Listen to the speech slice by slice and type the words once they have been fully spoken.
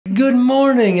Good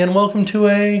morning and welcome to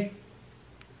a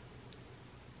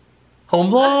home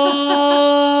vlog.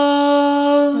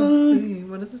 Let's see,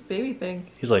 what does this baby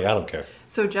think? He's like, I don't care.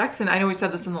 So Jackson, I know we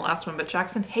said this in the last one, but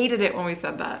Jackson hated it when we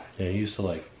said that. Yeah, he used to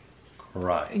like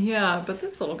cry. Yeah, but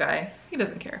this little guy, he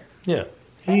doesn't care. Yeah,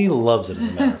 he loves it as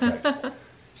a matter of fact.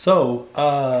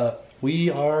 So,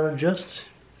 we are just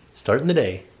starting the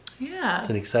day. Yeah. It's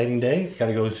an exciting day.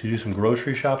 Gotta go to do some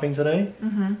grocery shopping today.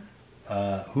 Mm-hmm.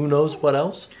 Who knows what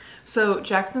else? So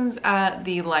Jackson's at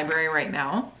the library right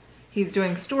now. He's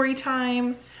doing story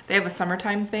time. They have a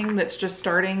summertime thing that's just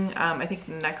starting, I think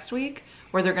next week,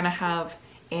 where they're gonna have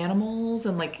animals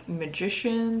and like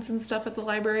magicians and stuff at the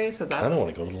library. So that's... I don't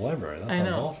want to go to the library. That sounds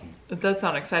awesome. It does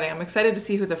sound exciting. I'm excited to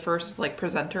see who the first like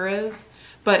presenter is.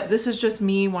 But this is just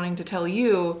me wanting to tell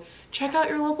you, check out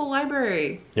your local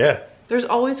library. Yeah. There's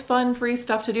always fun, free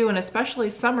stuff to do, and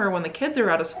especially summer when the kids are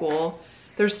out of school,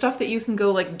 there's stuff that you can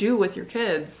go like do with your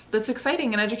kids that's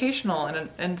exciting and educational,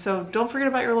 and so don't forget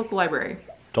about your local library.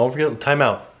 Don't forget, time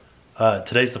out.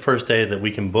 Today's the first day that we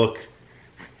can book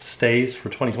stays for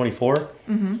 2024.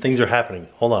 Mm-hmm. Things are happening.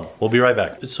 Hold on, we'll be right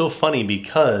back. It's so funny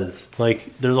because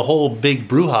like there's a whole big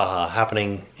brouhaha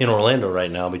happening in Orlando right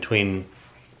now between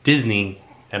Disney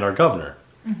and our governor.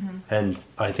 Mm-hmm. And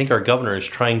I think our governor is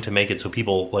trying to make it so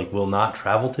people like will not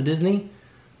travel to Disney.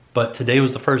 But today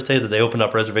was the first day that they opened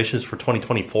up reservations for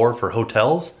 2024 for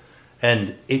hotels,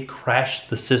 and it crashed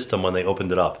the system when they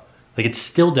opened it up. Like it's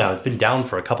still down. It's been down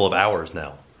for a couple of hours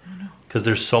now because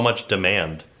there's so much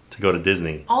demand to go to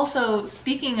Disney. Also,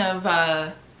 speaking of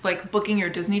like booking your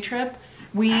Disney trip,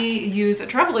 we use a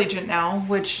travel agent now,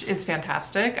 which is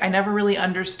fantastic. I never really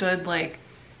understood like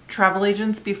travel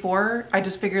agents before. I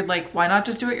just figured like, why not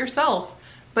just do it yourself?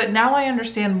 But now I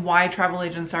understand why travel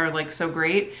agents are like so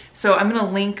great. So I'm gonna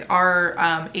link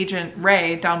our agent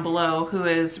Ray down below, who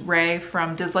is Ray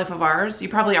from Diz Life of Ours. You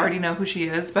probably already know who she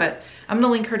is, but I'm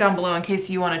gonna link her down below in case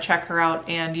you wanna check her out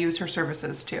and use her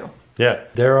services too. Yeah,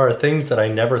 there are things that I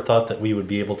never thought that we would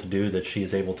be able to do that she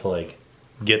is able to like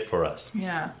get for us.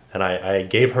 Yeah. And I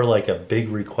gave her like a big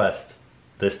request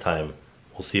this time.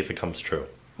 We'll see if it comes true.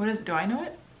 What is it? Do I know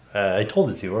it? I told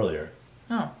it to you earlier.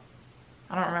 Oh,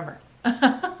 I don't remember.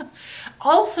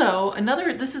 Also,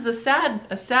 this is a sad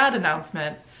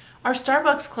announcement. Our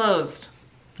Starbucks closed.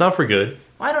 Not for good.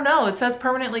 Well, I don't know. It says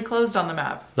permanently closed on the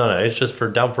map. No, it's just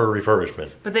down for refurbishment.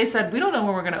 But they said, we don't know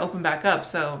when we're going to open back up,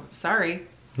 so sorry.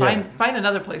 Yeah. Find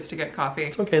another place to get coffee.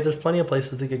 It's okay. There's plenty of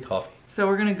places to get coffee. So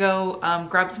we're going to go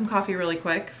grab some coffee really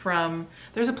quick from...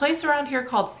 There's a place around here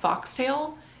called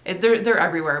Foxtail. They're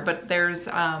everywhere, but there's...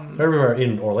 They're everywhere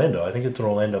in Orlando. I think it's an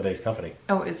Orlando-based company.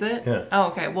 Oh, is it? Yeah. Oh,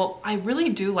 okay. Well, I really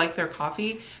do like their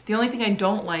coffee. The only thing I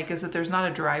don't like is that there's not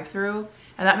a drive-through,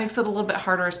 and that makes it a little bit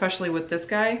harder, especially with this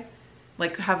guy,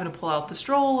 like having to pull out the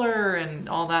stroller and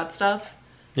all that stuff.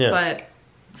 Yeah. But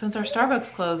since our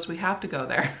Starbucks closed, we have to go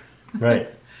there. Right.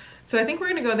 So I think we're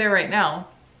gonna go there right now.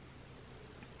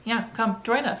 Yeah, come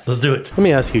join us. Let's do it. Let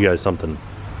me ask you guys something.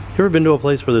 You ever been to a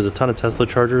place where there's a ton of Tesla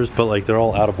chargers, but like they're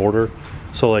all out of order?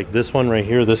 So like this one right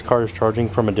here, this car is charging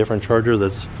from a different charger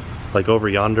that's like over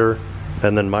yonder.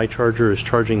 And then my charger is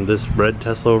charging this red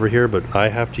Tesla over here, but I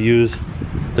have to use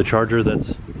the charger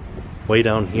that's way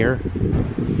down here.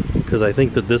 Because I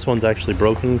think that this one's actually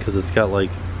broken because it's got like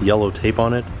yellow tape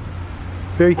on it.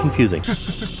 Very confusing.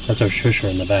 That's our shusher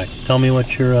in the back. Tell me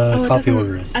what your coffee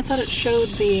order is. I thought it showed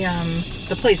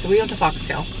the place. We went to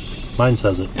Foxtail. Mine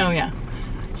says it. Oh yeah.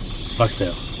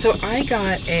 Foxtail. So I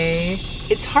got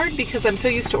it's hard because I'm so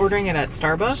used to ordering it at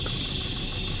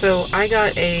Starbucks. So I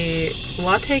got a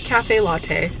latte cafe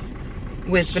latte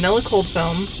with vanilla cold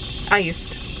foam,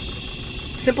 iced,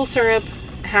 simple syrup,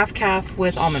 half calf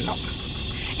with almond milk.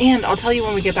 And I'll tell you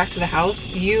when we get back to the house,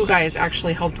 you guys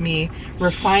actually helped me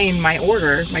refine my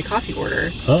order, my coffee order.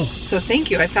 Oh. So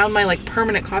thank you. I found my like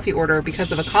permanent coffee order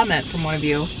because of a comment from one of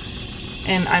you.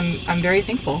 And I'm very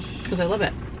thankful because I love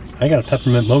it. I got a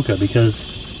peppermint mocha because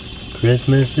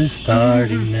Christmas is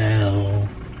starting now.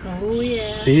 Oh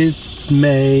yeah. It's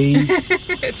May.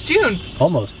 It's June.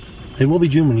 Almost. It will be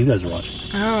June when you guys are watching.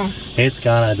 Oh. It's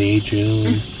gonna be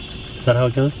June. Is that how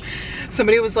it goes?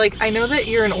 Somebody was like, I know that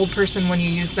you're an old person when you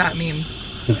use that meme.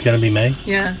 It's gonna be May?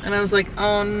 Yeah, and I was like,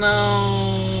 oh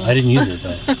no. I didn't use it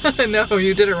though. No,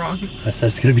 you did it wrong. I said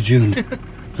it's gonna be June.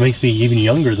 It makes me even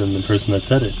younger than the person that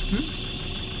said it.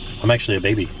 I'm actually a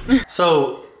baby.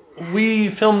 So, we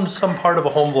filmed some part of a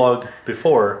home vlog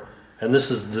before, and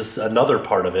this is another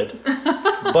part of it.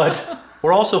 But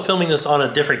we're also filming this on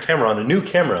a different camera, on a new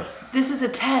camera. This is a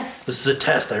test. This is a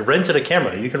test. I rented a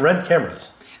camera. You can rent cameras.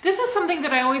 This is something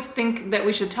that I always think that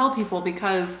we should tell people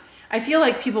because I feel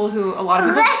like people who, a lot of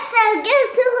people...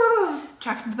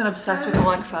 Jackson's been obsessed with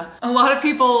Alexa. A lot of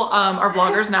people are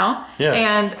vloggers now,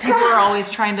 and people are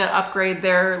always trying to upgrade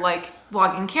their like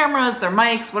vlogging cameras, their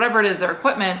mics, whatever it is, their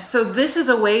equipment. So this is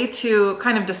a way to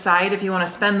kind of decide if you want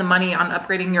to spend the money on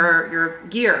upgrading your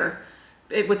gear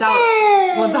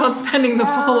without spending the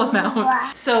full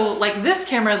amount. So like this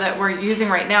camera that we're using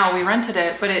right now, we rented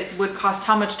it, but it would cost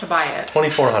how much to buy it?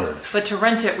 $2,400. But to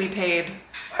rent it, we paid,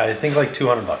 I think like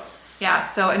 $200. yeah,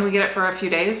 so, and we get it for a few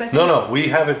days, I think? No, we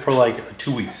have it for like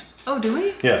 2 weeks. Oh, do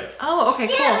we? Yeah. Oh, okay,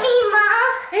 cool. Get me,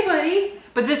 Mom. Hey, buddy.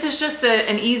 But this is just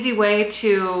an easy way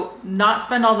to not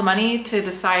spend all the money to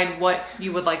decide what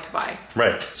you would like to buy.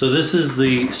 Right. So this is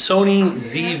the Sony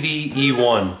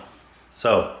ZV-E1.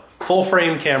 So full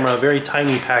frame camera, very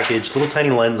tiny package, little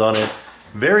tiny lens on it.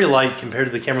 Very light compared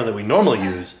to the camera that we normally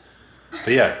use.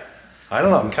 But yeah, I don't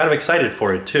know, I'm kind of excited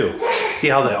for it too. See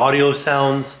how the audio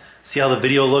sounds, see how the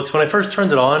video looks. When I first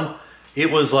turned it on,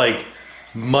 it was like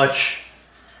much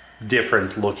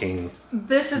different looking than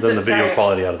the video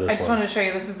quality out of this one. I just wanted to show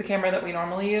you, this is the camera that we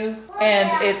normally use. And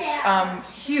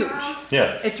it's huge.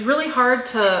 Yeah. It's really hard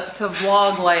to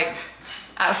vlog like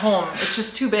at home. It's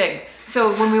just too big.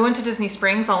 So when we went to Disney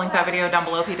Springs, I'll link that video down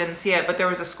below if you didn't see it, but there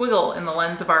was a squiggle in the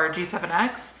lens of our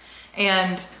G7X.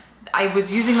 And I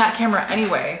was using that camera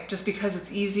anyway, just because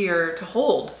it's easier to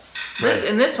hold.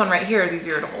 And this one right here is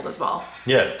easier to hold as well.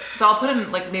 Yeah. So I'll put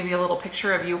in like maybe a little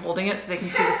picture of you holding it so they can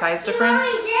see the size difference.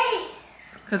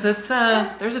 Because it's,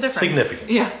 there's a difference. Significant.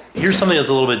 Yeah. Here's something that's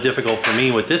a little bit difficult for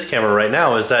me with this camera right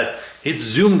now is that it's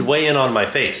zoomed way in on my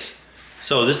face.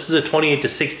 So this is a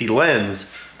 28-60 lens,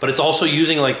 but it's also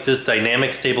using like this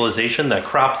dynamic stabilization that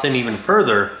crops in even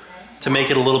further to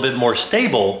make it a little bit more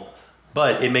stable,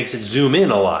 but it makes it zoom in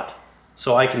a lot.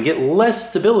 So I can get less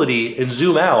stability and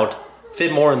zoom out,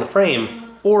 fit more in the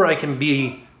frame, or I can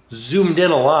be zoomed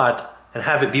in a lot and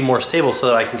have it be more stable so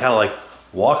that I can kind of like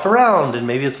walk around and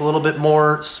maybe it's a little bit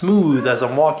more smooth as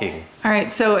I'm walking. All right,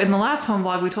 so in the last home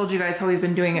vlog, we told you guys how we've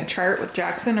been doing a chart with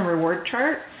Jackson, a reward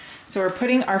chart. So we're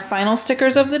putting our final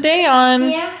stickers of the day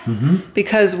on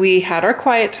because we had our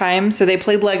quiet time. So they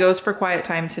played Legos for quiet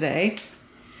time today.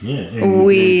 Yeah, and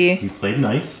you played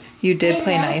nice. You did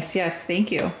play nice, yes, thank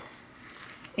you.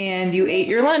 And you ate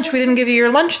your lunch. We didn't give you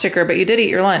your lunch sticker, but you did eat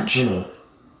your lunch. No,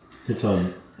 it's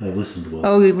on, I listened well.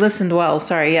 Oh, you listened well,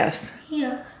 sorry, yes.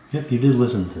 Yeah. Yep, you did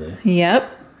listen today. Yep.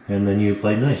 And then you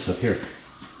played nice up here.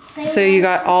 So you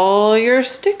got all your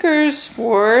stickers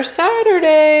for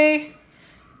Saturday.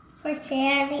 For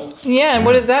Saturday. Yeah, and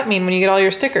what does that mean when you get all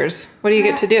your stickers? What do you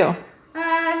get to do?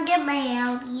 Get my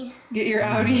Audi. Get your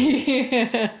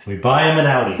Audi. We buy him an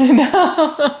Audi.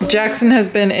 No. Jackson has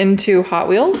been into Hot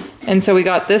Wheels, and so we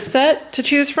got this set to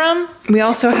choose from. We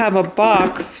also have a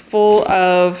box full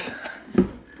of,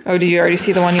 oh, do you already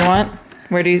see the one you want?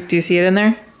 Where do you see it in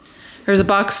there? There's a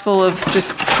box full of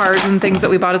just cards and things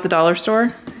that we bought at the dollar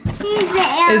store.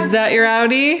 Is that your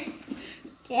Audi?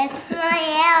 That's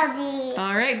my Audi.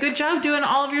 All right, good job doing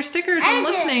all of your stickers and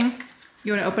listening.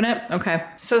 You want to open it? Okay.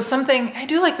 So something, I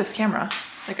do like this camera.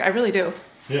 Like, I really do.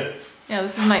 Yeah. Yeah,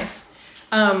 this is nice.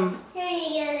 Here you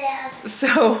go, Dad.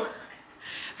 So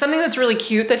something that's really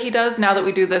cute that he does now that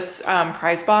we do this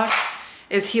prize box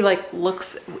is he like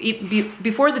looks,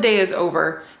 before the day is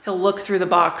over, he'll look through the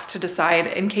box to decide,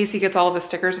 in case he gets all of his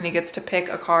stickers and he gets to pick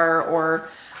a car or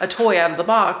a toy out of the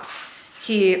box,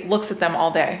 he looks at them all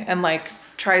day and like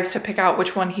tries to pick out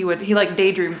which one he like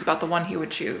daydreams about the one he would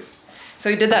choose. So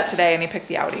he did that today and he picked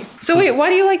the Audi. So wait, why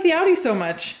do you like the Audi so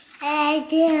much? I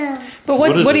do. But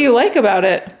what do you like about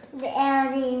it? The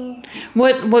Audi.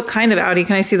 What kind of Audi?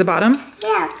 Can I see the bottom?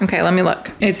 Yeah. Okay, let me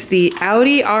look. It's the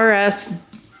Audi RS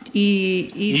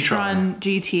e-tron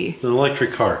GT. The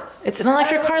electric car. It's an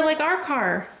electric car like our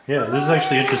car. Yeah, this is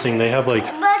actually interesting. They have like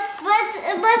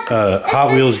But Hot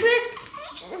Wheels.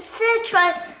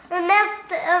 Citron, and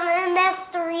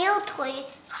that's the real toy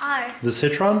car. The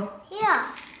Citron?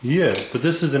 Yeah. Yeah, but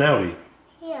this is an Audi.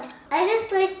 Yeah. I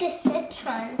just like the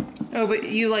Citron. Oh, but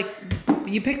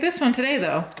you picked this one today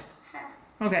though.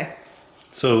 Okay.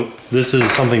 So this is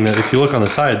something that if you look on the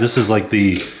side, this is like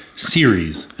the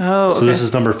series. Oh, okay. So this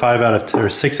is number 5 out of 10, or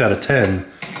 6 out of 10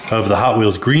 of the Hot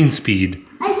Wheels Green Speed.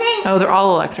 I think. Oh, they're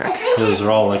all electric. Those are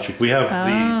all electric. We have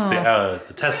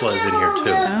the Tesla is in here too.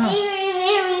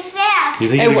 Very fast. You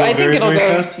think it'll go I think it'll very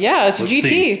go. fast? Yeah, it's a Let's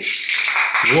GT.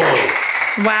 see. Whoa.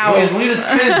 Wow. Wait, look at it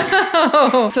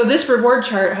spin. So this reward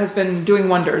chart has been doing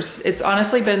wonders. It's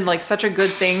honestly been like such a good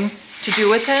thing to do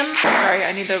with him. Sorry,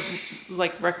 I need to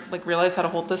like realize how to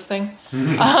hold this thing.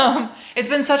 It's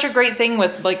been such a great thing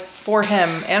with for him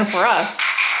and for us.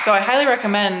 So I highly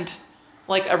recommend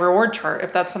like a reward chart.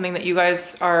 If that's something that you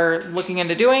guys are looking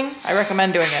into doing, I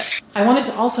recommend doing it. I wanted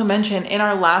to also mention in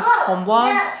our last home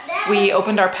vlog, we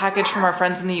opened our package from our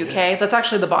friends in the UK. That's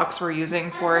actually the box we're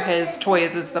using for his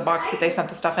toys, is the box that they sent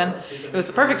the stuff in. It was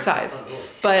the perfect size.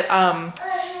 But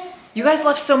you guys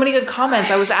left so many good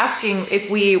comments. I was asking if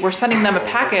we were sending them a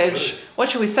package, what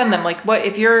should we send them? Like, what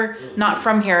if you're not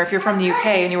from here, if you're from the UK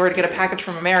and you were to get a package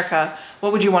from America,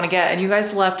 what would you want to get? And you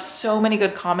guys left so many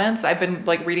good comments. I've been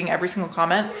like reading every single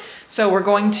comment. So we're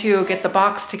going to get the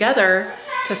box together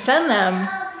to send them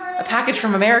a package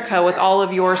from America with all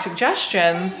of your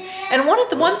suggestions. And one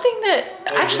thing that,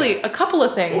 actually a couple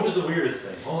of things. What was the weirdest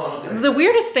thing? Hold on one second. The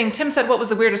weirdest thing, Tim said, what was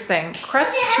the weirdest thing?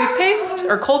 Crest toothpaste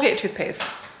or Colgate toothpaste?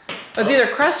 It was either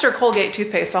Crest or Colgate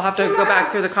toothpaste. I'll have to go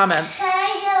back through the comments. Can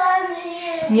I go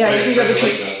under you? Yeah, you can go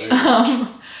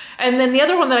to and then the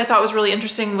other one that I thought was really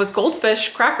interesting was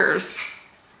goldfish crackers.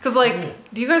 Cause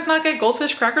like, do you guys not get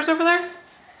goldfish crackers over there?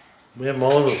 We have them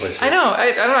all over the place. I know,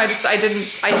 I don't know,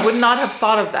 I would not have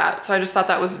thought of that. So I just thought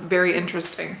that was very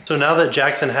interesting. So now that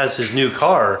Jackson has his new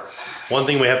car, one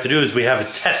thing we have to do is we have a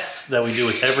test that we do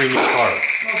with every new car.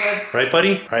 Okay. Right,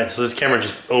 buddy? All right, so this camera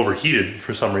just overheated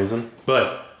for some reason,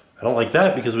 but I don't like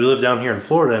that because we live down here in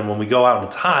Florida, and when we go out and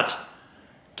it's hot,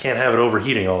 can't have it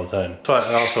overheating all the time.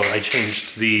 So I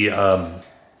changed the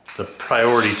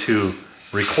priority to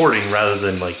recording rather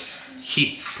than like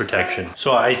heat protection.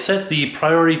 So I set the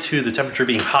priority to the temperature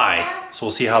being high. So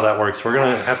we'll see how that works. We're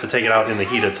gonna have to take it out in the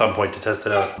heat at some point to test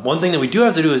it out. One thing that we do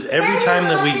have to do is every time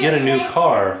that we get a new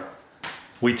car,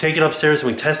 we take it upstairs and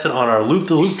we test it on our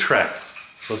loop-the-loop track.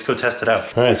 So let's go test it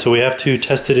out. All right, so we have to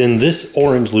test it in this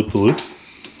orange loop-the-loop.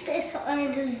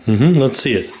 Let's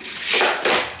see it.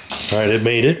 All right, it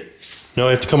made it. Now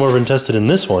I have to come over and test it in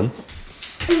this one.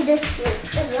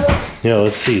 Yeah,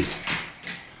 let's see.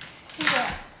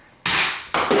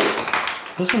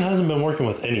 This one hasn't been working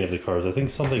with any of the cars. I think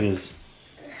something is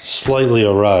slightly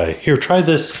awry. Here, try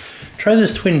this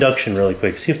twinduction really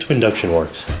quick. See if twinduction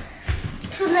works.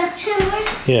 Twinduction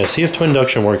works? Yeah, see if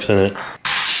twinduction works in it.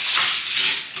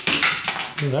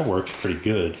 That works pretty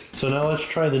good. So now let's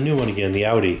try the new one again, the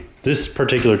Audi. This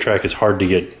particular track is hard to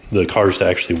get the cars to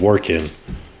actually work in.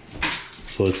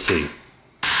 So let's see.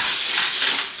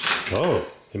 Oh,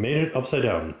 it made it upside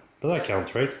down. But that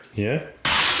counts, right? Yeah?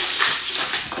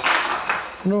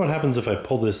 I wonder what happens if I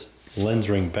pull this lens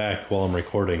ring back while I'm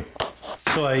recording.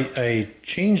 So I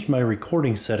changed my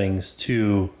recording settings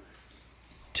to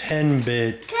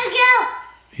 10-bit... Can I go?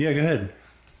 Yeah, go ahead.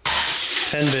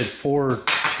 10-bit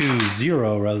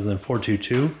 420 rather than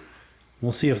 422.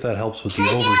 We'll see if that helps with the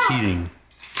overheating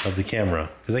of the camera.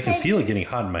 Because I can feel it getting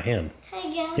hot in my hand. Can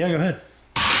I go? Yeah, go ahead.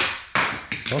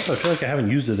 Also, I feel like I haven't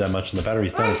used it that much and the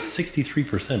battery's down at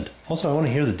 63%. Also, I want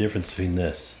to hear the difference between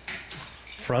this.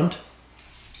 Front,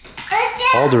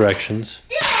 all directions,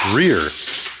 rear.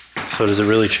 So does it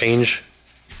really change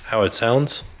how it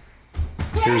sounds?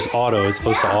 Here's auto, it's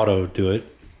supposed to auto do it.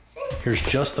 Here's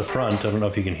just the front. I don't know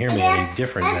if you can hear me any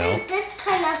different now.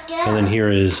 And then here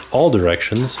is all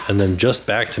directions, and then just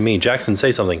back to me. Jackson,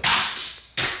 say something.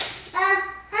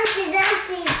 Humpty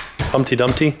Dumpty. Humpty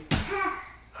Dumpty?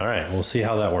 All right, we'll see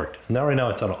how that worked. Now right now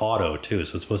it's on auto too,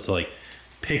 so it's supposed to like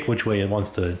pick which way it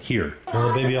wants to hear.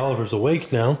 Well, baby Oliver's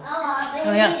awake now.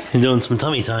 Oh yeah. He's doing some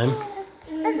tummy time.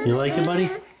 You like it,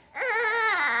 buddy?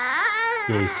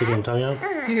 Yeah, he's sticking his tongue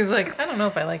out. He's like, I don't know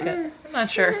if I like it. I'm not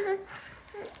sure.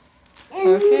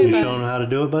 Okay, You showing him how to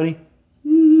do it, buddy?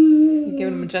 Giving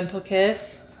him a gentle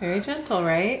kiss. Very gentle,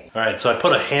 right? All right, so I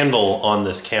put a handle on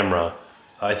this camera.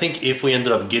 I think if we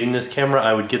ended up getting this camera,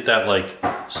 I would get that like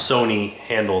Sony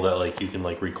handle that like you can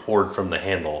like record from the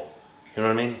handle. You know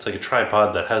what I mean? It's like a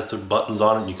tripod that has the buttons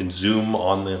on it. You can zoom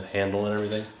on the handle and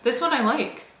everything. This one I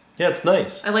like. Yeah, it's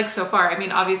nice. I like so far. I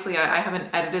mean, obviously I haven't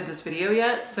edited this video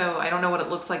yet, so I don't know what it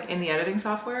looks like in the editing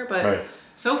software, but Right.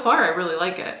 so far I really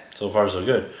like it. So far, so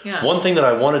good. Yeah. One thing that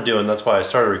I want to do, and that's why I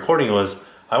started recording, was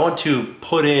I want to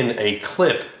put in a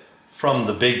clip from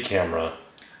the big camera.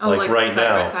 Oh, like right side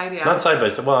now. by side, yeah. Not side by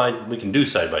side. Well, we can do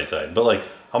side by side, but like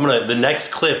the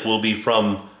next clip will be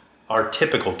from our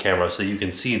typical camera, so you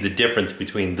can see the difference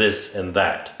between this and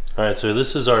that. All right, so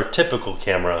this is our typical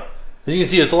camera. As you can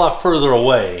see, it's a lot further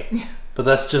away, but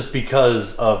that's just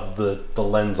because of the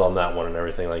lens on that one and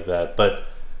everything like that. But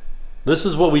this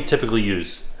is what we typically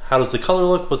use. How does the color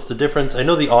look? What's the difference? I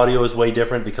know the audio is way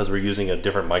different because we're using a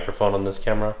different microphone on this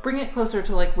camera. Bring it closer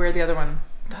to like where the other one.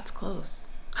 That's close.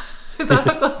 Is that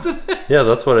how close it is? Yeah,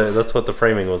 that's what the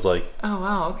framing was like. Oh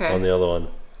wow, okay. On the other one.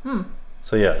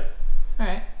 So yeah. All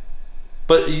right.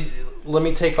 But let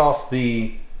me take off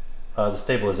the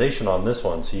stabilization on this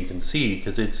one so you can see,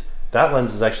 because that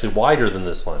lens is actually wider than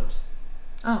this lens.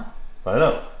 Oh. I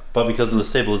know. But because of the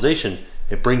stabilization,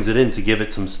 it brings it in to give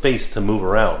it some space to move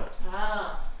around.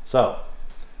 Ah. So,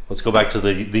 let's go back to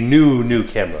the new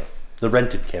camera, the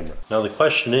rented camera. Now the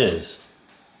question is,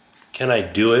 can I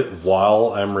do it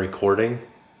while I'm recording?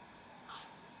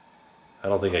 I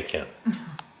don't think I can.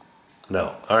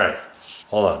 No. All right.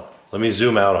 Hold on. Let me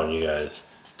zoom out on you guys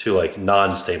to like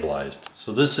non-stabilized.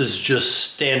 So this is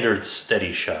just standard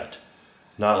steady shot,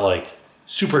 not like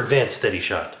super advanced steady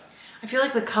shot. I feel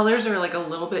like the colors are like a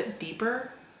little bit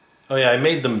deeper. Oh yeah, I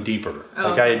made them deeper. Oh,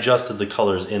 like I adjusted the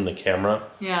colors in the camera.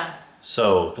 Yeah.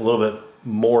 So a little bit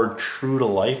more true to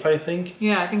life, I think.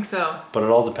 Yeah, I think so. But it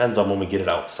all depends on when we get it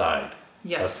outside.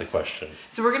 Yes. That's the question.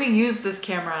 So we're going to use this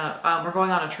camera. We're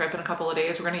going on a trip in a couple of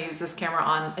days. We're going to use this camera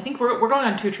on, I think we're going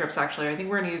on 2 trips actually. I think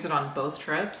we're going to use it on both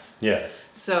trips. Yeah.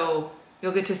 So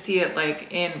you'll get to see it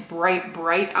like in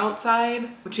bright outside,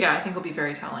 which yeah, I think will be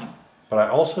very telling. But I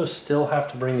also still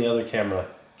have to bring the other camera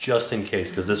just in case,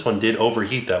 because this one did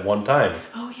overheat that one time.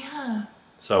 Oh yeah.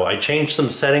 So I changed some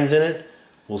settings in it.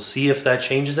 We'll see if that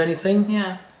changes anything.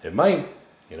 Yeah. It might.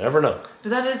 You never know. But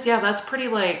that is, yeah, that's pretty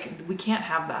like, we can't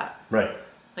have that. Right.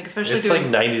 Like especially it's like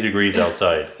 90 degrees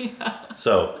outside. Yeah.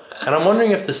 So, and I'm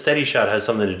wondering if the steady shot has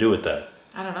something to do with that.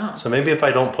 I don't know. So maybe if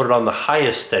I don't put it on the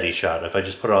highest steady shot, if I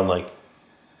just put it on like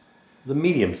the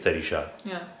medium steady shot.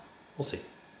 Yeah. We'll see.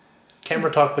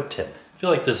 Camera talk with Tim. I feel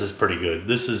like this is pretty good.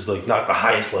 This is like not the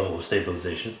highest level of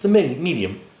stabilization. It's the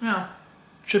medium. Yeah.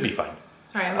 Should be fine.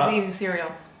 Sorry, I was eating cereal.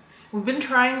 We've been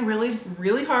trying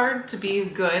really hard to be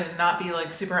good and not be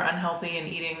like super unhealthy and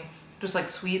eating just like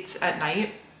sweets at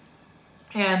night.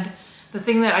 And the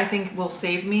thing that I think will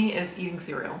save me is eating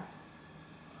cereal.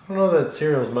 I don't know that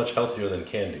cereal is much healthier than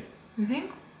candy. You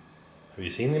think? Have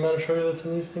you seen the amount of sugar that's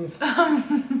in these things? Well,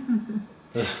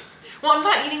 I'm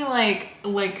not eating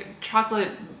like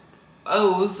chocolate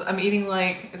O's. I'm eating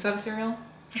like, is that a cereal?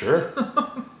 Sure.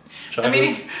 I'm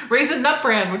eating Raisin Nut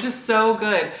Bran, which is so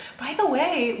good. By the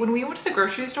way, when we went to the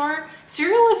grocery store,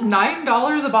 cereal is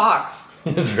 $9 a box.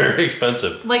 It's very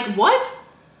expensive. Like what?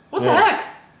 What the heck?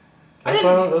 That's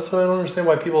why I don't understand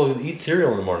why people eat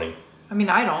cereal in the morning. I mean,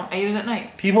 I don't. I eat it at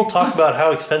night. People talk about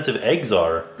how expensive eggs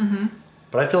are,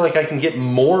 but I feel like I can get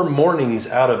more mornings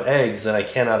out of eggs than I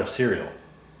can out of cereal.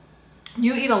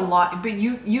 You eat a lot, but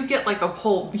you get like a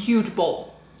whole huge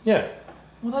bowl. Yeah.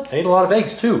 Well, that's... I eat a lot of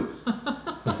eggs too.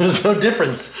 There's no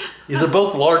difference. They're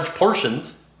both large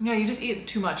portions. Yeah, you just eat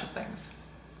too much of things.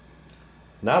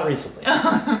 Not recently.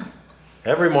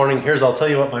 Every morning, I'll tell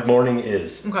you what my morning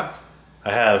is. Okay.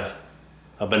 I have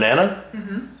a banana,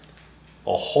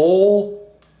 a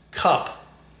whole cup,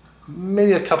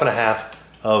 maybe a cup and a half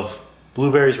of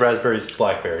blueberries, raspberries,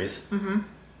 blackberries,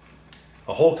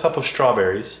 a whole cup of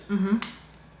strawberries,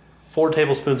 4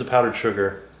 tablespoons of powdered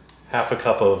sugar, half a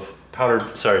cup of powdered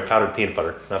peanut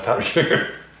butter, not powdered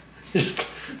sugar. Just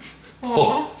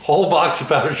whole box of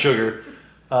powdered sugar,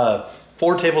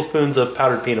 4 tablespoons of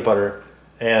powdered peanut butter,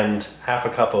 and half a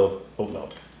cup of oat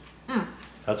milk.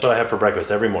 That's what I have for breakfast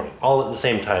every morning, all at the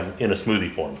same time in a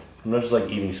smoothie form. I'm not just like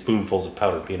eating spoonfuls of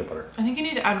powdered peanut butter. I think you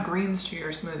need to add greens to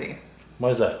your smoothie. Why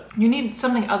is that? You need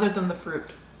something other than the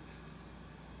fruit.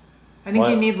 I think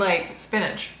you need like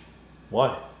spinach.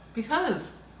 Why?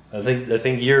 Because. I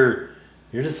think you're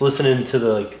just listening to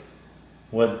the like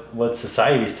what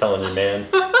society's telling you, man.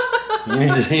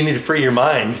 you need to free your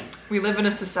mind. We live in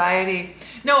a society.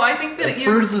 No, I think that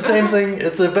fruit is the same thing.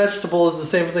 It's a vegetable is the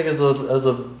same thing as a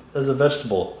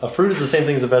vegetable. A fruit is the same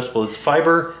thing as a vegetable. It's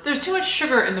fiber. There's too much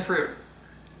sugar in the fruit.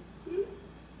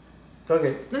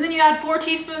 Okay. And then you add 4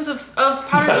 teaspoons of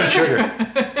powdered sugar.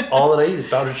 All that I eat is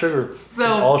powdered sugar. So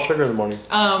it's all sugar in the morning.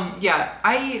 Yeah,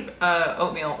 I eat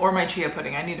oatmeal or my chia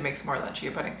pudding. I need to make some more of that chia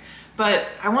pudding. But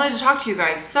I wanted to talk to you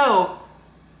guys. So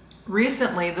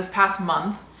recently, this past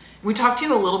month, we talked to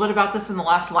you a little bit about this in the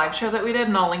last live show that we did,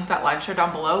 and I'll link that live show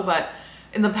down below. But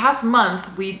in the past month,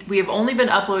 we have only been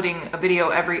uploading a video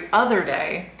every other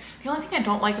day. The only thing I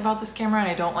don't like about this camera and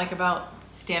I don't like about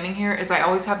standing here is I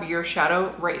always have your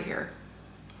shadow right here.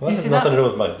 Well, that has nothing to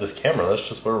do with this camera. That's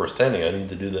just where we're standing. I need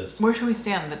to do this. Where should we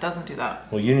stand that doesn't do that?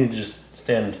 Well, you need to just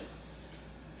stand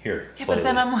here. Yeah, slightly. but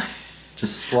then I'm like...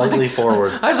 Just slightly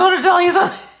forward. I just want to tell you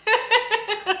something.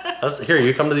 Here,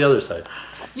 you come to the other side.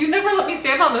 You never let me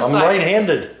stand on this side. I'm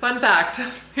right-handed. Fun fact.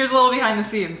 Here's a little behind the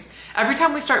scenes. Every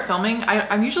time we start filming,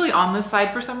 I'm usually on this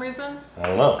side for some reason. I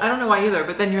don't know. I don't know why either,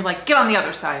 but then you're like, get on the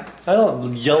other side. I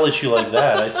don't yell at you like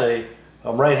that. I say,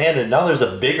 I'm right-handed. Now there's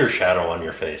a bigger shadow on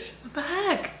your face. What the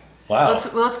heck? Wow.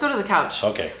 Let's go to the couch.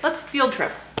 Okay. Let's field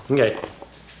trip. Okay.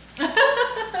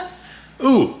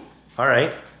 Ooh. All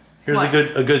right. Here's What?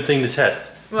 a good thing to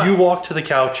test. What? You walk to the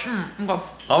couch. Okay.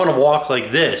 I'm gonna walk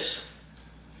like this,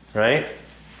 right?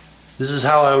 This is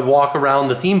how I would walk around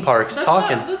the theme parks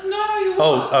talking. That's not how you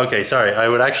walk. Oh, okay, sorry. I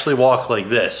would actually walk like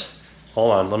this.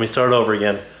 Hold on, let me start over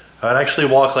again. I would actually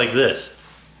walk like this.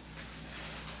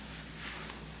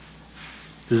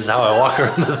 This is how I walk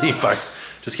around the theme parks.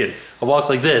 Just kidding. I walk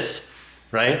like this,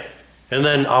 right? And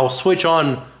then I'll switch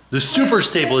on the super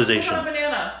stabilization. On a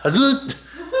banana.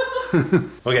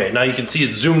 Okay, now you can see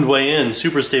it zoomed way in,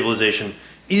 super stabilization.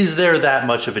 Is there that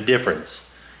much of a difference?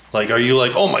 Like, are you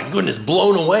like, oh my goodness,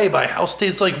 blown away by how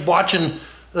it's like watching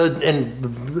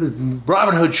and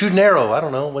Robin Hood shoot an arrow? I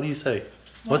don't know, what do you say?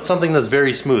 What's something that's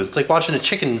very smooth? It's like watching a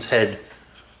chicken's head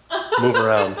move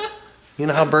around. You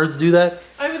know how birds do that?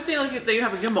 I would say like they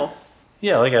have a gimbal.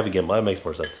 Yeah, like I have a gimbal, that makes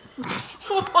more sense.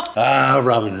 Ah,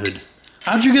 Robin Hood.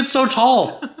 How'd you get so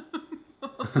tall?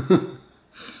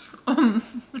 Oh,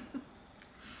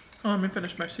 let me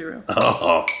finish my cereal.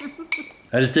 Oh.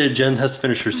 I just did, Jen has to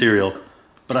finish her cereal.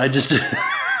 But I just did,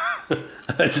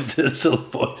 I just did a silly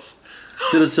voice.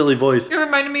 Did a silly voice. It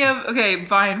reminded me of, okay,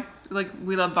 Vine. Like,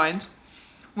 we love Vines.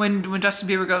 When Justin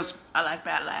Bieber goes, I like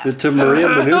that laugh. To Maria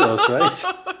Menounos, right?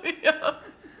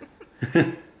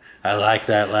 Yeah. I like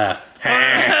that laugh.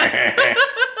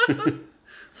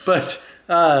 But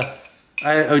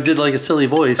I did like a silly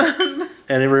voice,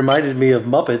 and it reminded me of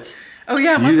Muppets. Oh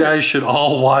yeah, Muppets. You guys should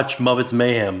all watch Muppets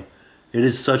Mayhem. It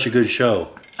is such a good show.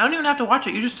 I don't even have to watch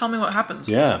it. You just tell me what happens.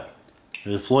 Yeah.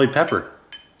 There's Floyd Pepper.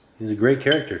 He's a great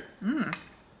character. Mm.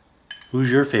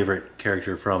 Who's your favorite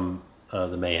character from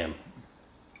the Mayhem?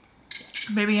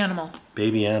 Baby Animal.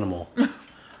 Baby Animal.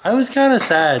 I was kind of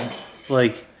sad.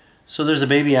 Like, so there's a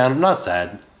baby animal. Not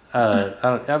sad.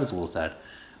 I was a little sad.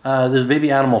 There's a baby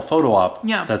animal photo op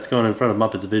that's going in front of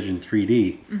Muppets Vision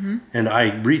 3D. Mm-hmm. And I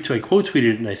quote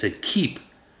tweeted it and I said, keep.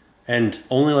 And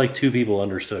only like 2 people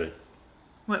understood it.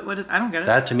 What is, I don't get it.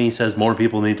 That to me says more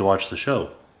people need to watch the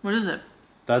show. What is it?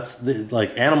 That's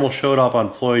like animal showed up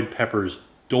on Floyd Pepper's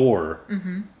door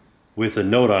with a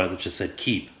note on it that just said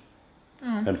keep.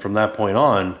 And from that point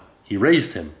on, he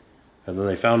raised him. And then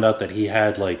they found out that he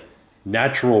had like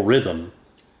natural rhythm.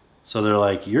 So they're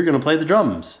like, you're going to play the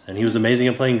drums. And he was amazing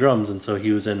at playing drums. And so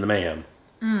he was in the Mayhem.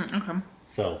 Okay.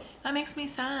 So. That makes me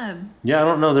sad. Yeah, I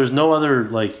don't know. There's no other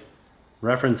like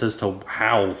reference as to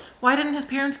how. Why didn't his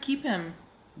parents keep him?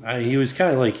 He was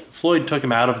kind of like, Floyd took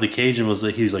him out of the cage and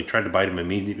he was like trying to bite him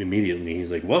immediately.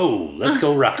 He's like, whoa, let's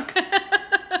go rock.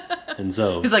 And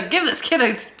so. He's like, give this kid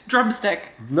a drumstick.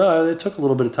 No, it took a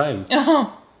little bit of time.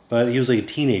 Oh. But he was like a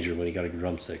teenager when he got a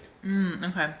drumstick.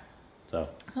 Okay. So.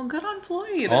 Well, good on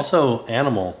Floyd. Also,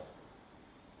 Animal,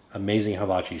 amazing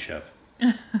hibachi chef.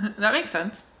 That makes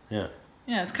sense. Yeah.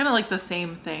 Yeah, it's kind of like the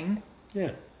same thing.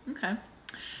 Yeah. Okay.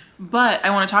 But I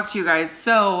want to talk to you guys.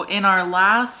 So in our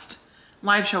last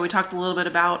live show, we talked a little bit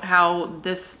about how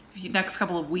this next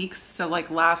couple of weeks, so like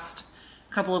last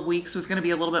couple of weeks, was going to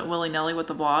be a little bit willy-nilly with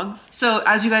the vlogs. So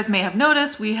as you guys may have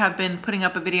noticed, we have been putting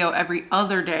up a video every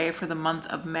other day for the month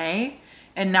of May,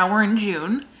 and now we're in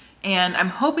June, and I'm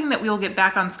hoping that we will get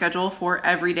back on schedule for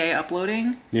everyday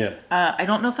uploading. Yeah. I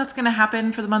don't know if that's going to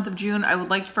happen for the month of June. I would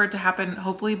like for it to happen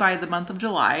hopefully by the month of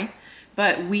July,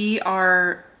 but we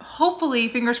are hopefully,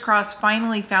 fingers crossed,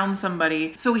 finally found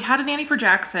somebody. So we had a nanny for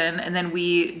Jackson, and then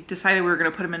we decided we were going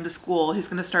to put him into school. He's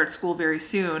going to start school very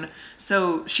soon.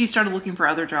 So she started looking for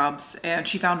other jobs, and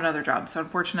she found another job. So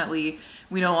unfortunately,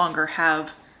 we no longer have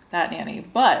that nanny,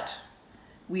 but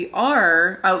we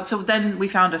are, so then we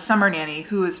found a summer nanny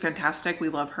who is fantastic. We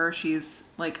love her. She's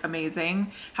like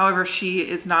amazing. However, she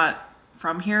is not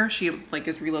from here. She like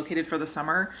is relocated for the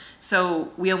summer.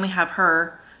 So we only have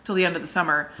her till the end of the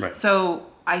summer. Right. So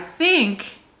I think,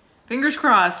 fingers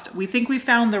crossed, we think we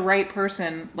found the right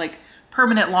person, like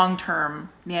permanent long-term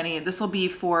nanny. This will be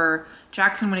for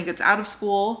Jackson when he gets out of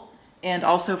school, and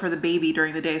also for the baby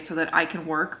during the day so that I can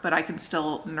work, but I can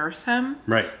still nurse him.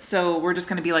 Right. So we're just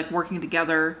gonna be like working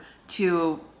together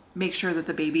to make sure that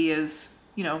the baby is,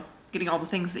 you know, getting all the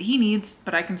things that he needs,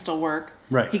 but I can still work.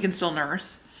 Right. He can still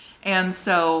nurse. And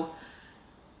so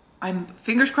I'm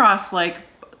fingers crossed, like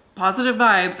positive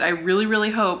vibes. I really,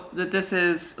 really hope that this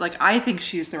is, like, I think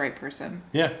she's the right person.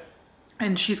 Yeah.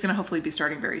 And she's gonna hopefully be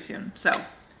starting very soon, so.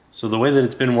 So the way that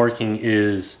it's been working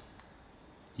is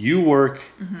you work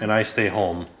and I stay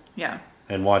home. Yeah.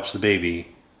 And watch the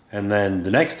baby. And then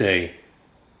the next day,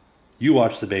 you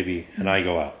watch the baby and I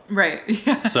go out. Right.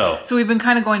 Yeah. So we've been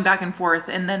kind of going back and forth,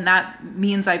 and then that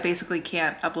means I basically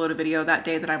can't upload a video that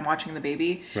day that I'm watching the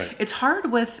baby. Right. It's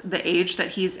hard with the age that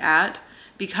he's at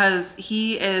because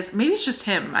he is, maybe it's just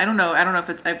him. I don't know.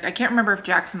 I can't remember if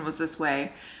Jackson was this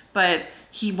way, but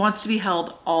he wants to be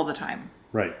held all the time.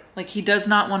 Right. Like he does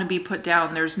not want to be put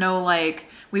down. There's no like,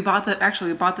 we bought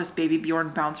this baby Bjorn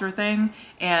bouncer thing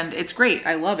and it's great.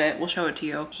 I love it. We'll show it to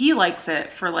you. He likes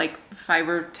it for like 5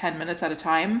 or 10 minutes at a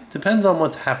time. Depends on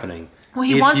what's happening. Well,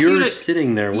 he if wants you're you to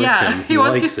sitting there with him, he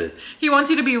likes it. He wants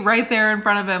you to be right there in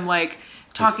front of him, like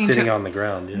talking sitting on the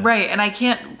ground. Yeah. Right, and I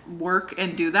can't work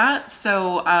and do that.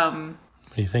 So,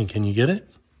 what do you think? Can you get it?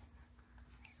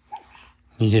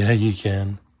 Yeah, you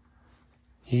can.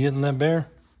 You getting that bear?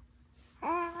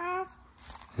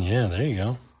 Yeah, there you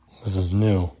go. This is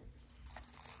new.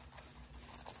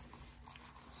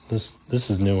 This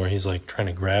is new where he's like trying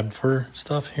to grab for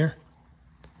stuff here.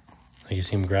 Like you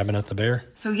see him grabbing at the bear.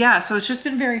 So yeah, so it's just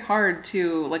been very hard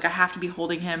to, like I have to be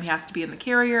holding him. He has to be in the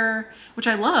carrier, which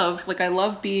I love. Like I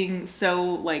love being so,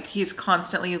 like he's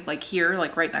constantly like here,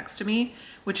 like right next to me,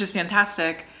 which is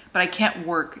fantastic. But I can't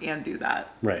work and do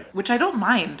that. Right. Which I don't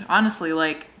mind, honestly.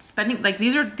 Like spending, like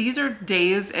these are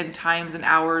days and times and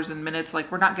hours and minutes. Like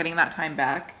we're not getting that time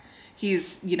back.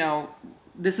 He's, you know,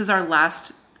 this is our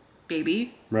last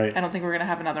baby. Right. I don't think we're gonna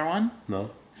have another one.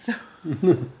 No. So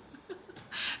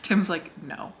Tim's like,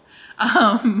 no.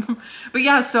 But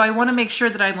yeah, so I want to make sure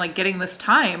that I'm like getting this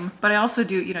time, but I also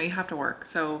do, you know, you have to work.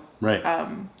 So, right.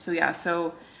 So yeah,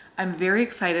 so I'm very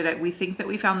excited. We think that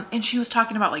we found, and she was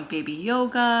talking about like baby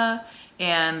yoga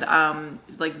and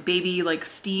like baby like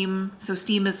STEAM. So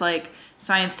STEAM is like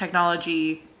science,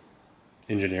 technology,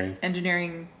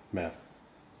 engineering, math.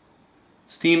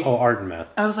 STEAM, art and math.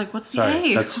 I was like, what's the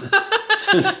A? That's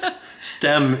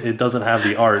STEM. It doesn't have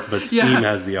the art, but STEAM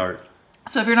has the art.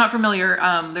 So if you're not familiar,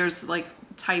 there's like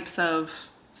types of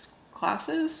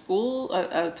classes, school,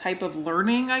 a type of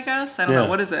learning, I guess. I don't know.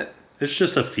 What is it? It's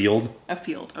just a field. A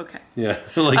field, okay. Yeah.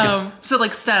 Like so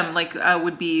like STEM like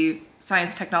would be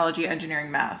science, technology, engineering,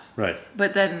 math. Right.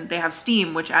 But then they have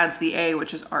STEAM, which adds the A,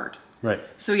 which is art. Right.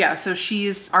 So yeah, so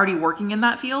she's already working in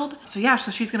that field. So yeah,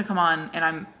 so she's gonna come on,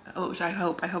 and I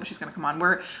hope she's gonna come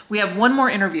on. We have one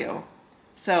more interview.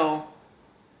 So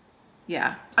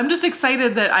yeah, I'm just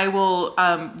excited that I will,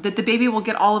 that the baby will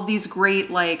get all of these great,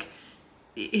 like,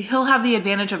 he'll have the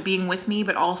advantage of being with me,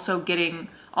 but also getting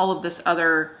all of this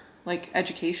other, like,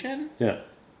 education. Yeah.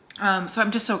 So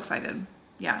I'm just so excited.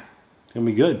 Yeah. It's gonna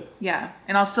be good. Yeah.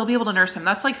 And I'll still be able to nurse him.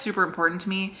 That's, like, super important to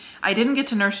me. I didn't get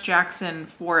to nurse Jackson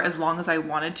for as long as I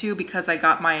wanted to because I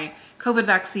got my COVID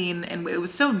vaccine, and it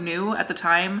was so new at the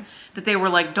time that they were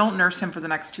like, don't nurse him for the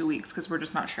next 2 weeks because we're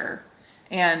just not sure.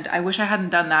 And I wish I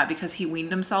hadn't done that because he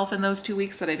weaned himself in those 2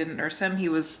 weeks that I didn't nurse him. He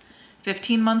was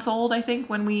 15 months old, I think,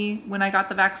 when I got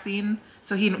the vaccine.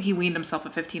 So he weaned himself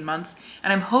at 15 months.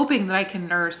 And I'm hoping that I can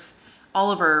nurse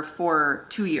Oliver for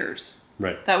 2 years.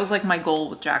 Right. That was like my goal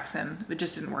with Jackson. It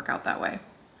just didn't work out that way.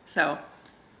 So.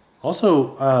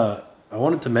 Also, I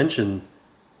wanted to mention,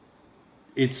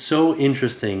 it's so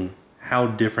interesting how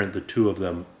different the two of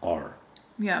them are.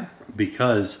 Yeah.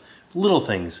 Because little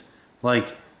things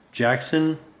like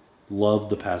Jackson loved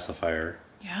the pacifier.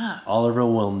 Yeah. Oliver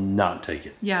will not take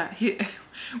it. Yeah.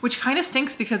 Which kind of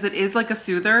stinks because it is like a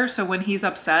soother. So when he's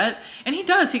upset, and he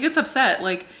gets upset,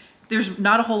 like there's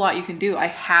not a whole lot you can do. I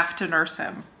have to nurse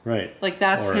him. Right. Like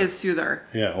that's his soother.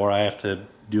 Yeah. Or I have to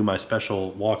do my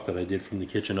special walk that I did from the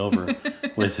kitchen over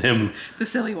with him. The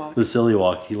silly walk. The silly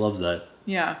walk. He loves that.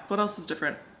 Yeah. What else is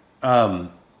different?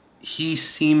 He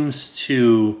seems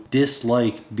to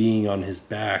dislike being on his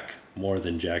back more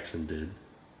than Jackson did.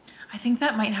 I think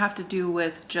that might have to do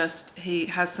with just he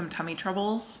has some tummy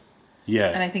troubles. Yeah.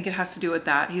 And I think it has to do with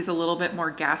that. He's a little bit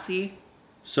more gassy.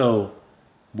 So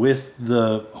with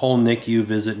the whole NICU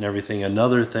visit and everything,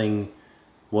 another thing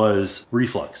was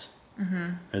reflux. Mm-hmm.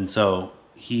 And so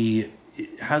he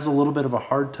has a little bit of a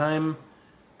hard time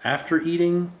after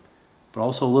eating, but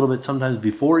also a little bit sometimes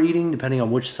before eating, depending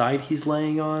on which side he's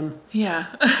laying on. Yeah.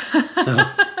 So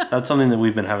that's something that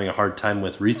we've been having a hard time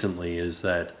with recently, is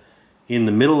that in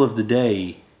the middle of the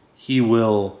day, he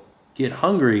will get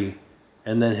hungry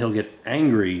and then he'll get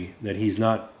angry that he's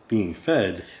not being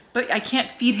fed. But I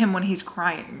can't feed him when he's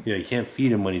crying. Yeah, you can't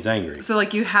feed him when he's angry. So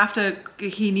like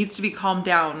he needs to be calmed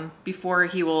down before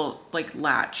he will like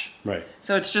latch. Right.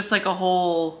 So it's just like a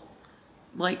whole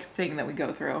like thing that we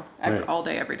go through all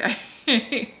day, every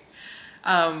day.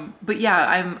 But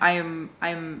yeah,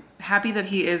 I'm happy that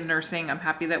he is nursing. I'm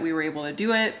happy that we were able to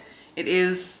do it. It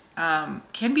is,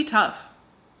 can be tough.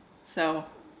 So,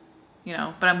 you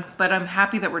know, but I'm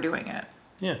happy that we're doing it.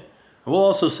 Yeah. I will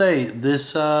also say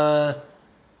this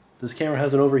camera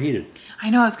hasn't overheated. I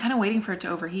know, I was kind of waiting for it to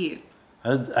overheat.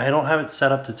 I don't have it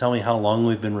set up to tell me how long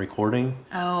we've been recording.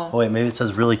 Oh wait, maybe it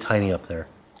says really tiny up there.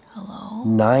 Hello?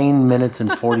 9 minutes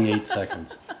and 48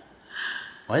 seconds.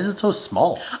 Why is it so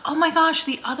small? Oh my gosh,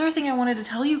 the other thing I wanted to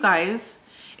tell you guys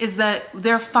is that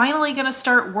they're finally gonna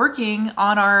start working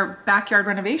on our backyard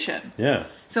renovation. Yeah.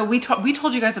 So we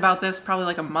told you guys about this probably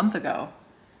like a month ago,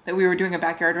 that we were doing a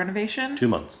backyard renovation. 2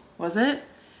 months. Was it?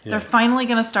 Yeah. They're finally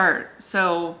gonna start.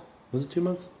 So Was it 2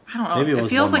 months? I don't know. Maybe it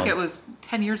was feels 1 like month. it was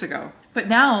 10 years ago. But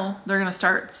now they're gonna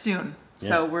start soon.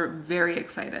 So Yeah. we're very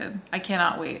excited. I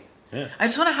cannot wait. Yeah. I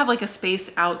just want to have like a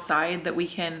space outside that we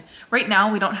can, right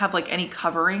now we don't have like any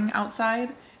covering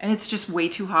outside, and it's just way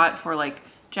too hot for like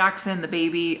Jackson, the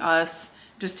baby, us,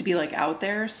 just to be like out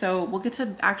there. So we'll get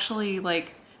to actually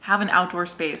like have an outdoor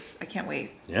space. I can't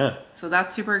wait. Yeah. So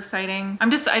that's super exciting. I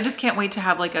just can't wait to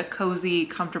have like a cozy,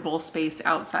 comfortable space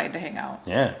outside to hang out.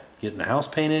 Yeah. Getting the house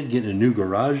painted, getting a new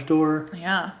garage door.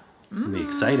 Yeah. It's gonna be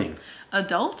exciting.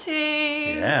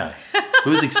 Adulting. Yeah.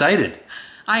 Who's excited?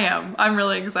 I am. I'm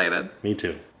really excited. Me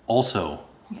too. Also,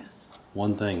 Yes.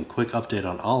 one thing, quick update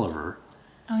on Oliver.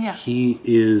 Oh yeah. He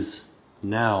is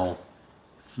now,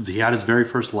 he had his very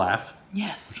first laugh,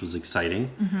 Yes. which was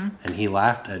exciting. And he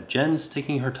laughed at Jen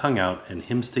sticking her tongue out and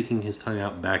him sticking his tongue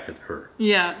out back at her.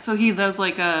 Yeah. So he does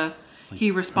like he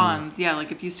responds. Yeah.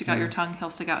 Like if you stick out your tongue, he'll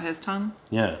stick out his tongue.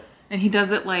 Yeah. And he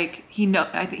does it like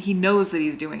I think he knows that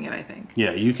he's doing it. I think.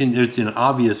 Yeah, you can, it's an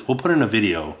obvious, we'll put in a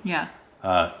video Yeah.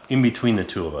 in between the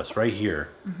two of us, right here.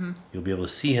 You'll be able to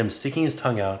see him sticking his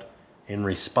tongue out in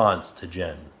response to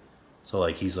Jen. So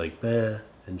like he's like, "Bah,"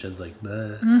 and Jen's like,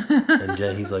 "Bah,"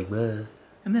 and he's like, "Bah."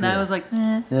 And then I was like,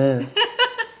 eh. Yeah.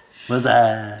 What's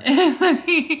that? And then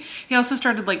he also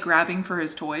started like grabbing for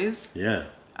his toys. Yeah.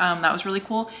 That was really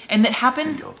cool. And that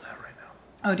happened. Video of that right now.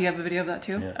 Oh, do you have a video of that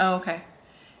too? Yeah. Oh, okay.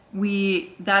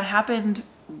 That happened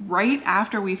right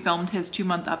after we filmed his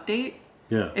 2-month update.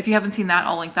 Yeah. If you haven't seen that,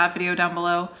 I'll link that video down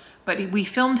below. But we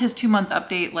filmed his 2-month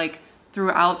update like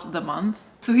throughout the month.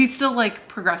 So he's still like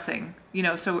progressing, you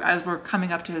know, so as we're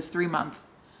coming up to his 3-month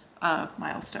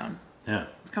milestone. Yeah.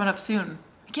 It's coming up soon.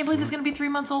 I can't believe he's gonna be 3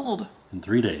 months old. In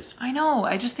 3 days. I know,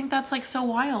 I just think that's like so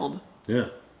wild. Yeah.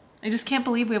 I just can't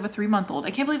believe we have a 3-month-old.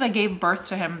 I can't believe I gave birth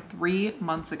to him 3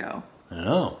 months ago. I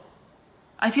know.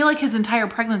 I feel like his entire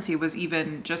pregnancy was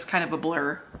even just kind of a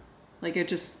blur. Like it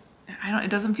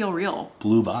doesn't feel real.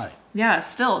 Blew by. Yeah,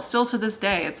 still to this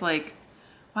day, it's like,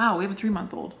 wow, we have a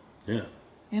 3-month-old Yeah.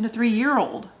 and a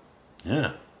 3-year-old.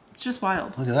 Yeah. It's just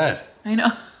wild. Look at that. I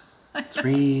know.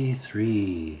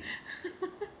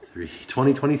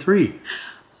 2023.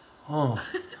 Oh.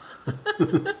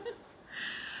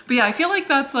 But yeah, I feel like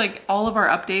that's like all of our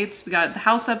updates. We got the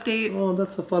house update. Oh,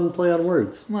 that's a fun play on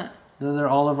words. What? They're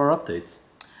all of our updates.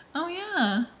 Oh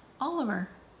yeah, Oliver.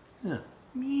 Yeah.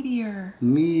 Meteor.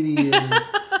 Meteor.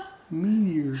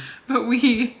 Meteor. But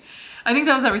I think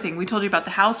that was everything. We told you about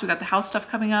the house. We got the house stuff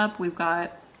coming up. We've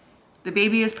got, the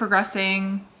baby is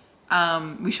progressing.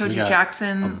 We showed you got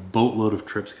Jackson. A boatload of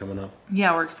trips coming up.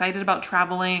 Yeah, we're excited about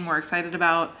traveling. We're excited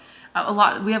about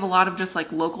we have a lot of just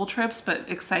like local trips, but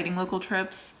exciting local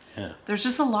trips. Yeah. There's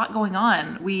just a lot going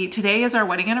on. Today is our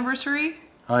wedding anniversary.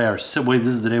 Oh yeah, so wait,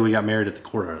 this is the day we got married at the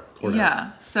courthouse.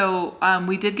 Yeah, so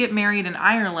we did get married in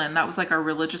Ireland. That was like our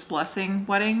religious blessing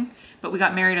wedding, but we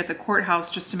got married at the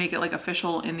courthouse just to make it like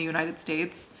official in the United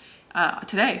States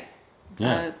today.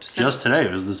 Yeah, just today.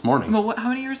 It was this morning. Well, how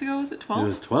many years ago was it? 12? It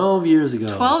was 12 years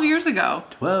ago. 12 years ago.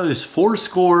 12 is 4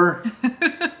 score.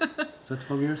 Is that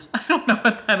 12 years? I don't know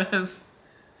what that is.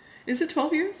 Is it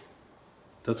 12 years?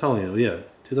 That's telling you, yeah.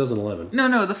 2011.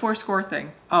 No, the 4 score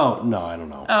thing. Oh, no, I don't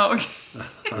know. Oh,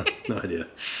 okay. No idea.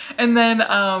 And then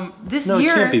this year... No,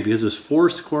 it can't be because it was 4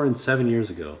 score and 7 years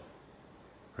ago.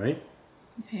 Right?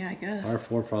 Yeah, I guess. Our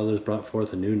forefathers brought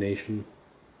forth a new nation.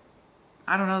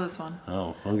 I don't know this one.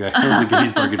 Oh, okay. The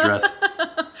Gettysburg Address.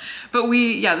 But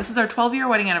this is our 12-year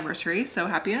wedding anniversary, so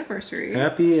happy anniversary.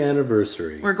 Happy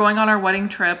anniversary. We're going on our wedding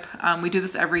trip. We do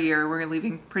this every year. We're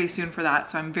leaving pretty soon for that,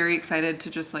 so I'm very excited to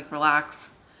just like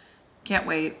relax. Can't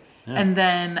wait. Yeah. And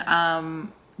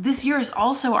then this year is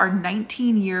also our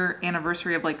 19-year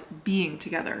anniversary of like being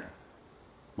together.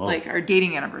 Whoa. Like our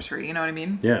dating anniversary, you know what I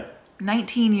mean? Yeah.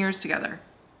 19 years together.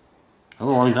 That's a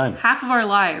long time. Half of our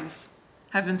lives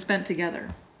have been spent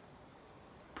together.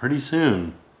 Pretty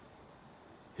soon,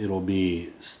 it'll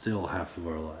be still half of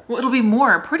our lives. Well, it'll be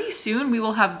more. Pretty soon we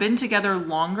will have been together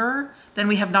longer than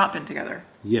we have not been together.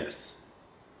 Yes.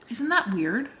 Isn't that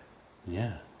weird?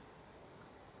 Yeah.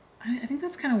 I think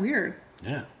that's kind of weird.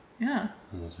 Yeah. Yeah.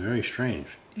 It's very strange.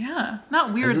 Yeah.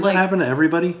 Not weird. Does that happen to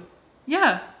everybody?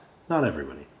 Yeah. Not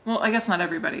everybody. Well, I guess not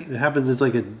everybody. It happens, it's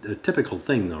like a typical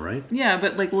thing though, right? Yeah,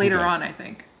 but like later on, I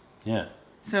think. Yeah.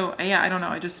 So, yeah, I don't know.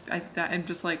 I'm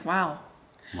just like, wow.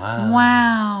 Wow.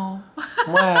 Wow.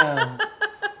 Wow.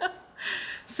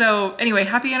 So, anyway,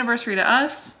 happy anniversary to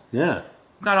us. Yeah.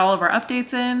 got all of our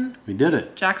updates in. We did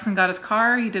it. Jackson got his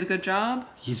car. He did a good job.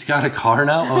 He's got a car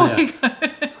now? Oh,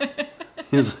 yeah.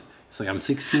 He's like, I'm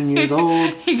 16 years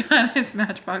old. He got his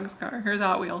Matchbox car. Here's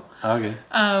Hot Wheel. Okay.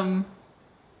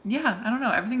 Yeah, I don't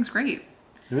know. Everything's great.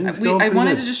 I I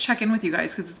wanted to just check in with you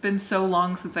guys because it's been so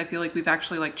long since I feel like we've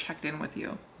actually like checked in with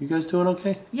you. You guys doing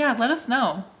okay? Yeah, let us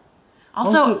know.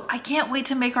 Also, I can't wait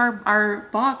to make our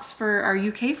box for our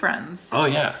UK friends. Oh,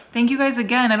 yeah. Thank you guys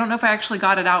again. I don't know if I actually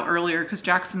got it out earlier because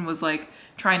Jackson was like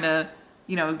trying to,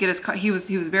 you know, get his car. He was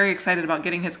very excited about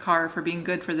getting his car for being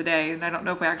good for the day. And I don't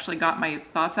know if I actually got my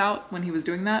thoughts out when he was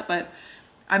doing that, but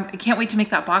I can't wait to make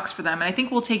that box for them. And I think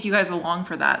we'll take you guys along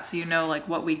for that so you know like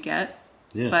what we get.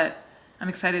 Yeah. But I'm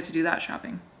excited to do that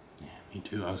shopping. Yeah, me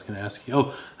too. I was going to ask you.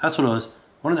 Oh, that's what I was. I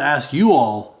wanted to ask you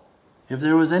all if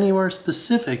there was anywhere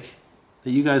specific that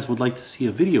you guys would like to see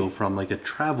a video from, like a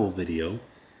travel video.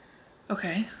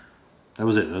 Okay. That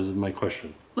was it. That was my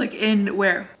question. Like in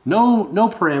where? No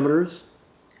parameters.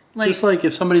 Like, just like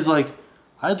if somebody's like,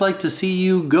 I'd like to see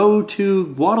you go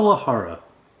to Guadalajara.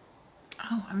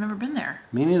 oh, I've never been there.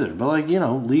 Me neither. But like, you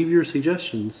know, leave your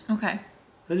suggestions. Okay.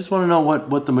 I just want to know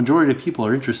what the majority of people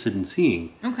are interested in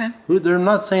seeing. Okay. They're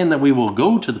not saying that we will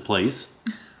go to the place.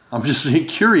 I'm just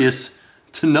curious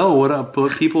to know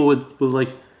what people would like.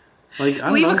 I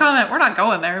don't leave know. a comment. We're not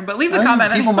going there, but leave a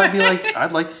comment. People anyway. might be like,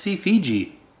 I'd like to see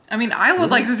Fiji. I mean, I would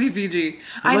like to see Fiji.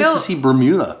 I'd like to see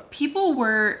Bermuda. People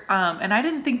were, and I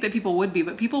didn't think that people would be,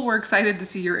 but people were excited to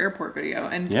see your airport video,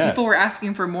 and people were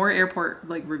asking for more airport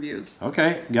like reviews.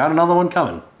 Okay, got another one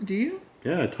coming. Do you?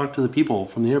 Yeah, I talked to the people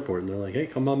from the airport, and they're like, "Hey,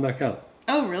 come on back out."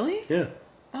 Oh, really? Yeah.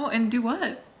 Oh, and do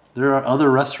what? There are other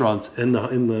restaurants in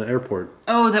the airport.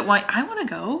 Oh, that why I want to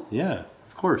go. Yeah,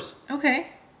 of course. Okay.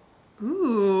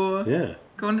 Ooh. Yeah.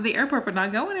 Going to the airport, but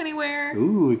not going anywhere.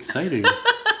 Ooh, exciting.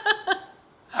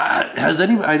 Has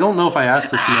anybody? I don't know if I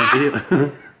asked this in that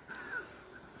video.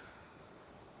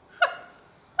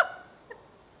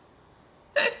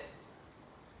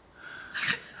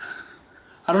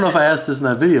 I don't know if I asked this in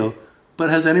that video, but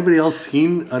has anybody else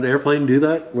seen an airplane do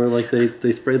that? Where like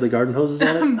they spray the garden hoses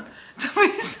on it?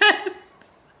 Somebody said.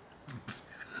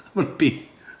 I'm gonna pee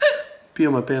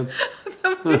on my pants.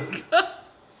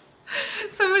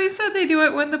 Somebody said they do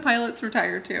it when the pilots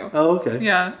retire too. Oh, okay.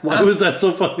 Yeah. Why was that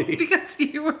so funny? Because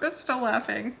you were still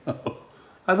laughing. Oh,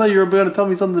 I thought you were going to tell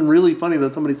me something really funny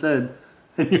that somebody said,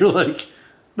 and you're like,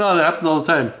 "No, that happens all the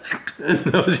time." And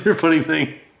that was your funny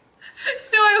thing.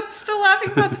 No, I was still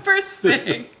laughing about the first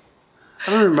thing.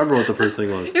 I don't remember what the first thing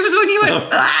was. It was when you went.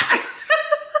 Ah!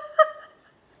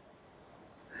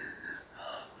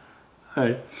 All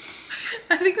right.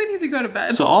 I think we need to go to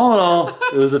bed. So all in all,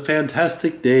 it was a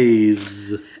fantastic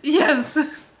days. Yes.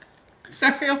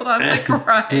 Sorry, hold on, I'm like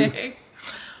crying.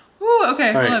 Ooh,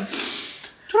 okay, All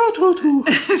hold right.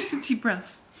 on. Deep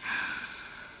breaths.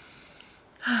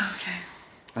 Okay.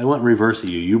 I went reverse of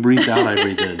you. You breathed out, I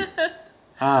breathed in.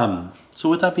 So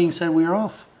with that being said, we are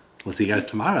off. We'll see you guys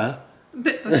tomorrow.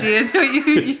 I'll see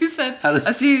you. You said,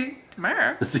 I'll see you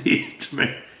tomorrow. See you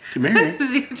tomorrow. See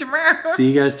you tomorrow.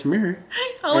 See you guys tomorrow.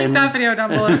 I'll link that video down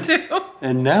below too.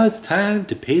 And now it's time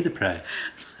to pay the price.